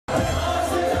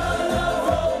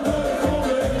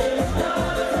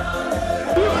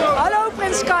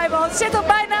Skijbol. Het zit er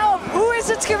bijna op. Hoe is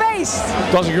het geweest?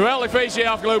 Het was een geweldig feestje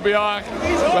afgelopen jaar.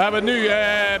 We hebben nu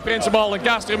Prinsenbal en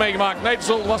Kasteren meegemaakt. Nee,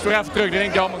 het was weer even terug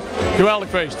erin komen. Geweldig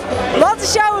feest. Wat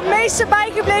is jou het meeste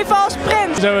bijgebleven als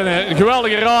prins? We hebben een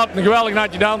geweldige raad, een geweldig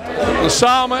adjudant.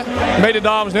 Samen met de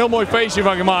dames een heel mooi feestje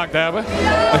van gemaakt hebben.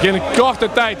 Dat je in een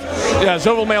korte tijd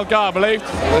zoveel met elkaar beleeft.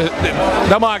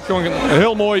 Dat maakt gewoon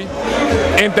heel mooi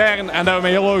intern en dat we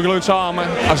met heel Hoogeloon samen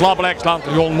als Lappelekkurs land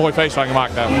gewoon een mooi feest van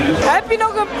gemaakt hebben. Heb je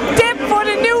nog een tip voor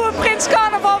de nieuwe Prins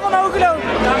Carnaval van Hoogeloon?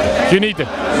 Genieten.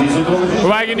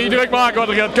 Wij gaan niet druk maken wat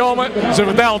er gaat komen. Ze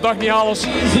vertellen toch niet alles.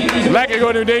 Lekker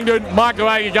gewoon uw ding doen, maak er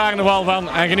eigen carnaval van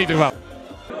en geniet ervan.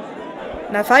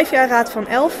 Na 5 jaar raad van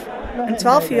 11 en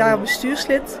 12 jaar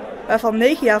bestuurslid, waarvan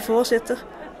 9 jaar voorzitter,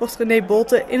 wordt René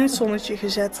Bolte in het zonnetje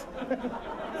gezet.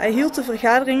 Hij hield de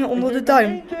vergaderingen onder de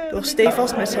duim door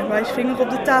stevast met zijn wijsvinger op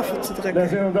de tafel te drukken.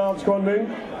 Dat is inderdaad gewoon ding.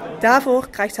 Daarvoor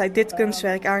krijgt hij dit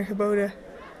kunstwerk aangeboden.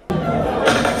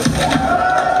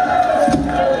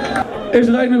 Is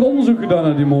er eigenlijk nog onderzoek gedaan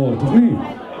naar die moord, of niet?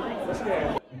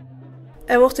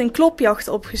 Er wordt een klopjacht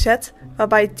opgezet,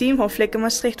 waarbij het team van Flikken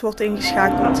Maastricht wordt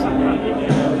ingeschakeld.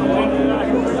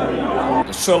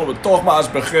 Dus zullen we toch maar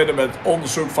eens beginnen met het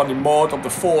onderzoek van die moord op de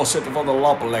voorzitter van de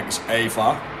Lappelekkurs,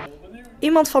 Eva.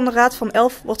 Iemand van de Raad van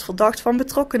 11 wordt verdacht van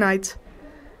betrokkenheid.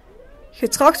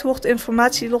 Getracht wordt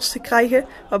informatie los te krijgen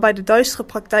waarbij de duistere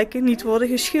praktijken niet worden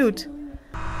geschuwd.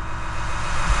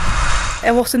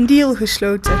 Er wordt een deal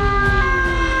gesloten.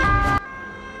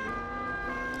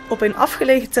 Op een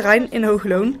afgelegen terrein in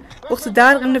Hoogeloon wordt de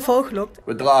dader in de val gelokt.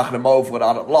 We dragen hem over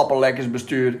aan het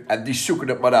Lappelekkersbestuur en die zoeken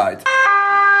het maar uit.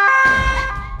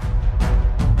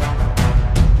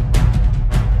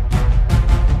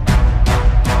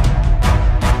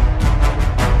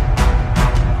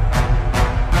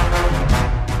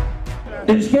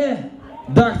 Dus jij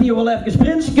dacht hier wel even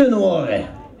prins kunnen worden?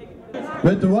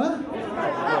 Weet je wat?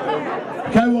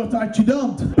 Jij wordt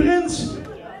adjudant. Prins,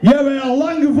 jij hebben wij al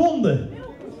lang gevonden.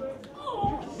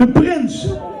 De prins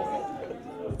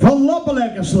van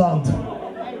Lappelekkersland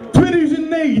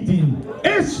 2019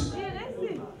 is...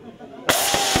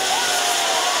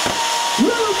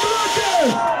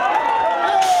 Lappelekkurs!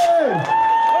 Hey!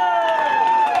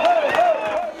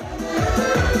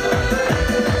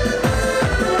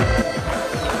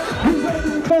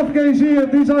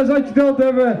 Georganiseerd, die zou als adjudant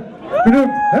hebben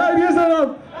genoemd. Hé, wie is dat dan?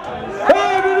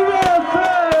 Hé, wie is dat? Hé!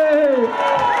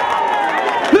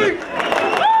 Dik!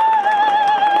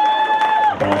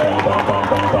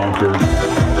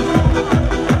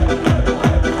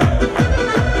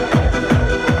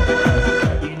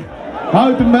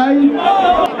 Houd hem bij.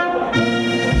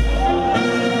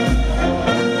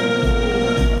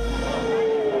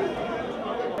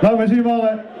 Laten we zien,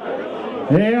 mannen.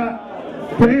 Ja.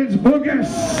 Prins Boekers.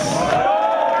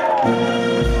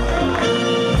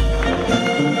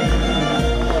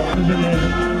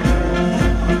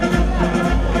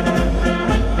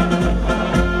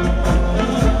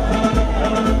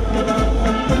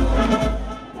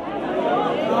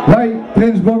 Wij,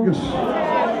 Prins Boekers,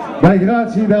 bij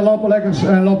gratie der Lappelekkers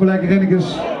en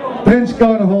Lappelekkerinnekes, Prins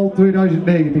Carnaval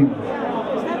 2019.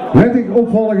 Wettig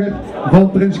opvolger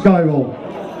van Prins Skijbol.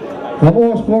 Van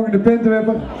oorsprong de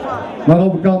Pintenwipper, maar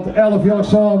op bekend 11 jaar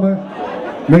samen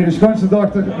met de schoonste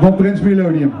dochter van Prins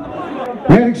Milonium.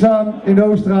 Werkzaam in de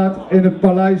Ooststraat in het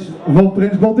paleis van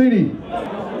Prins Baltini.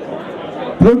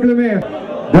 Proclameer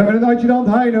dat we de adjudant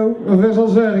Heino ervoor zal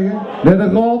zorgen dat de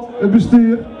raad, het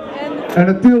bestuur en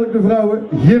natuurlijk de vrouwen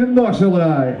geen dag zullen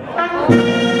rijden.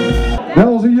 Dat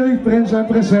onze jeugdprins en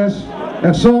prinses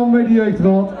er samen met de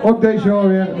jeugdraad ook deze jaar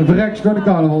weer een verrekschone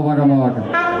carnaval van gaan maken.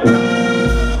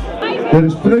 De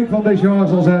spreuk van deze jaar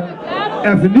zal zijn: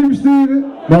 even niet besturen,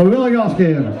 maar wel gas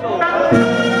geven.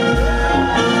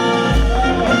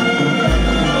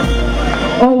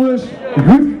 Alles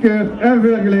goedgekeurd en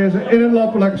voorgelezen in het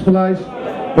Lappelekkerspaleis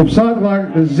op zaterdag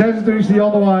de 26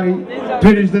 januari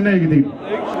 2019.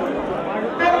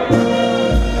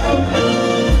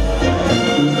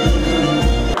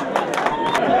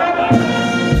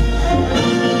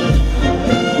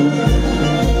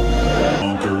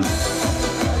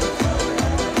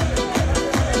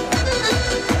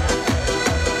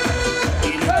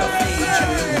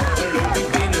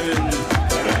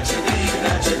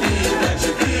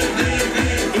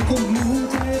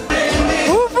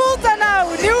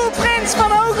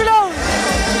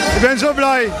 Ik ben zo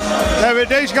blij dat we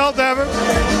deze gehad hebben.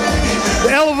 De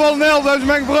 11 van 11 hebben ze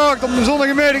mij gevraagd op een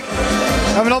zondagmiddag.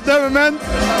 En vanaf dit moment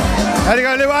heb ik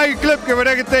een eigen clubje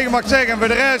waar je tegen mag zeggen. En voor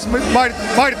de rest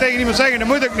mag je tegen niemand zeggen, dat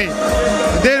moet ook niet.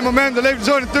 Op dit moment leeft het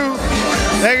zo naartoe.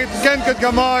 dat je het bekend kunt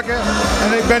gaan maken.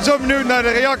 En ik ben zo benieuwd naar de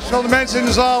reacties van de mensen in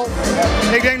de zaal.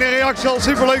 Ik denk de reacties zal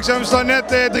super leuk zijn. We staan net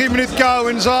 3 minuten kou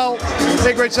in de zaal.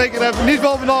 Ik weet zeker dat we niet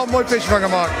wel vandaag een mooi feestje van gaan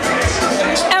maken.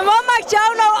 En wat maakt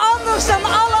jou nou anders dan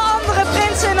alle andere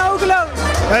prinsen in Hoogeloon?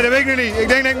 Nee, dat weet ik nog niet. Ik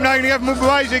denk dat ik nou nog even moet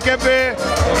bewijzen. Ik heb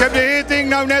de heerting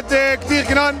nou net een kwartier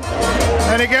gedaan.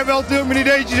 En ik heb wel natuurlijk mijn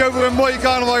ideetjes over een mooie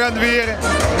carnaval gaan te vieren.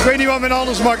 Ik weet niet wat men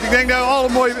anders maakt. Ik denk dat we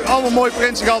allemaal mooie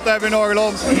prinsen gehad hebben in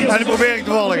Hoogeloon. En dat probeer ik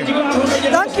te volgen.